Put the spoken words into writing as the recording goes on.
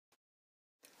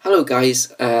Hello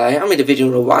guys, I haven't made a video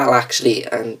in a while actually,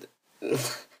 and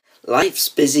life's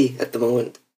busy at the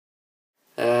moment.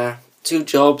 Two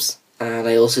jobs, and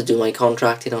I also do my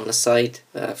contracting on the side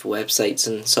for websites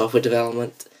and software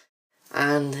development,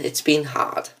 and it's been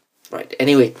hard. Right,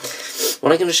 anyway,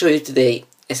 what I'm going to show you today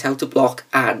is how to block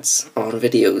ads on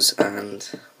videos and,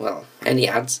 well, any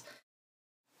ads.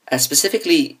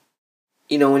 Specifically,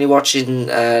 when you're watching,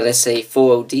 let's say,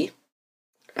 4OD,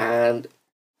 and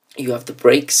you have the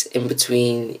breaks in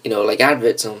between, like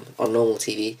adverts on normal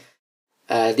TV.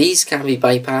 These can be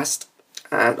bypassed,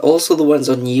 and also the ones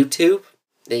on YouTube,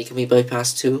 they can be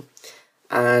bypassed too,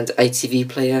 and ITV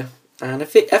player, and a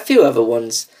few other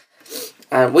ones.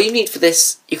 And what you need for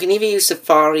this, you can either use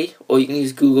Safari or you can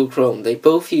use Google Chrome. They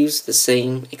both use the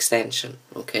same extension,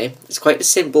 okay? It's quite a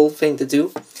simple thing to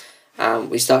do.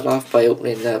 We start off by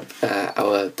opening up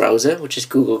our browser, which is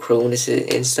Google Chrome in this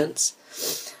instance.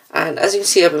 And as you can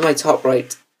see up in my top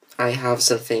right, I have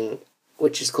something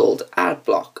which is called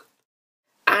Adblock.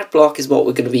 Adblock is what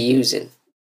we're going to be using.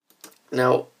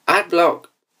 Now, Adblock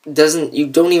you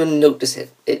don't even notice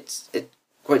it. It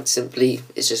quite simply,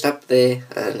 it's just up there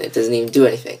and it doesn't even do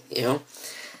anything,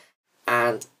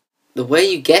 And the way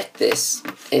you get this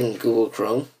in Google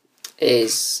Chrome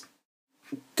is,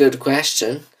 good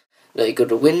question. Now you go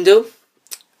to Window,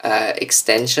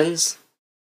 Extensions.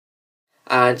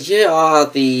 And here are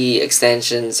the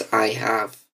extensions I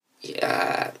have,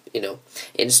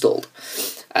 installed.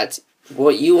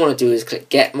 What you want to do is click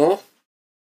Get More.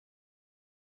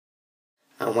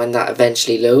 And when that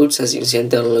eventually loads, as you can see I'm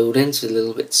downloading, so it's a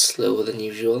little bit slower than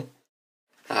usual.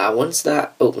 Once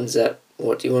that opens up,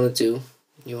 what do you want to do?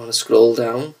 You want to scroll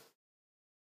down.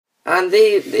 And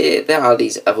there are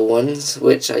these other ones,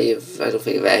 which I don't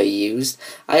think I've ever used.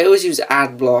 I always use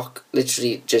Adblock,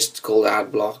 literally just called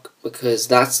Adblock, because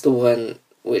that's the one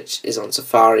which is on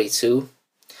Safari too.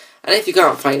 And if you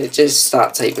can't find it, just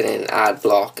start typing in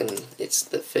Adblock and it's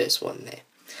the first one there.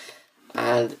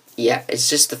 And yeah, it's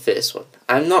just the first one.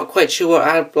 I'm not quite sure what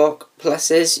Adblock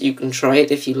Plus is. You can try it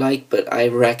if you like, but I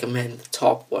recommend the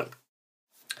top one.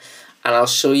 And I'll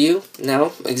show you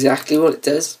now exactly what it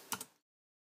does.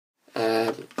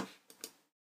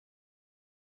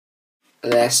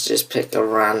 Let's just pick a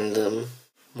random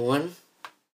one,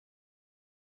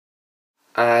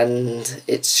 and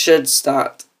it should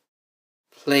start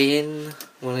playing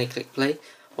when I click play,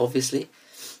 obviously,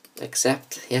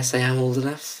 except, yes, I am old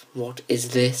enough. What is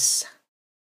this?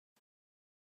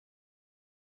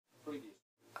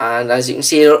 And as you can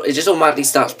see, it just automatically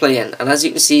starts playing, and as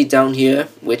you can see down here,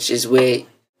 which is where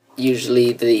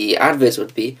usually the adverts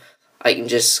would be, I can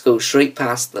just go straight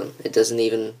past them. It doesn't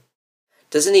even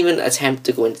attempt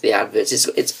to go into the adverts.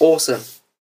 It's awesome.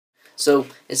 So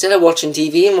instead of watching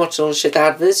TV and watching all the shit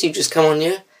adverts, you just come on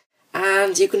here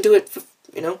and you can do it for,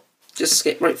 just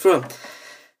skip right through them.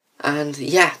 And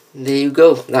yeah, there you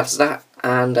go. That's that.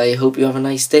 And I hope you have a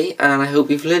nice day, and I hope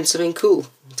you've learned something cool.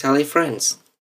 Tell your friends.